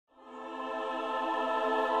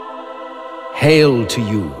Hail to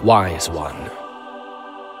you, wise one.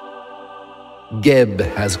 Geb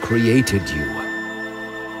has created you.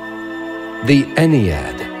 The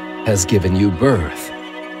Ennead has given you birth.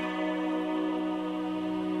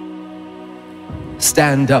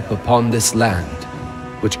 Stand up upon this land,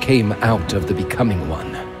 which came out of the Becoming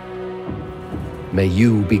One. May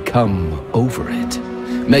you become over it.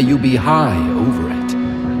 May you be high over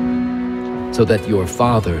it, so that your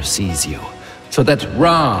Father sees you, so that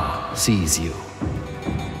Ra sees you.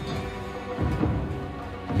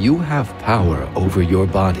 You have power over your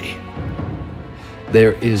body.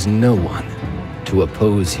 There is no one to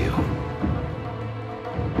oppose you.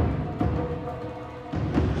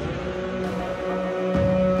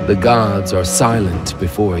 The gods are silent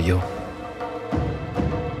before you.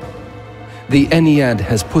 The Ennead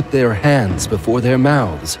has put their hands before their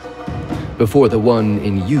mouths, before the one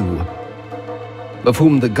in you, of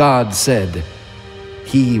whom the god said,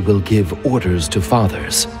 "He will give orders to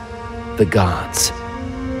fathers, the gods."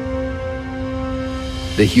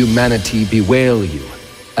 The humanity bewail you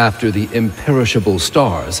after the imperishable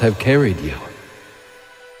stars have carried you.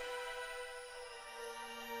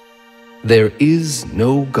 There is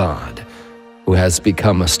no god who has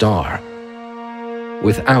become a star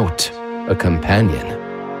without a companion.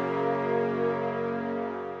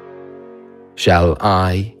 Shall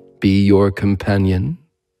I be your companion?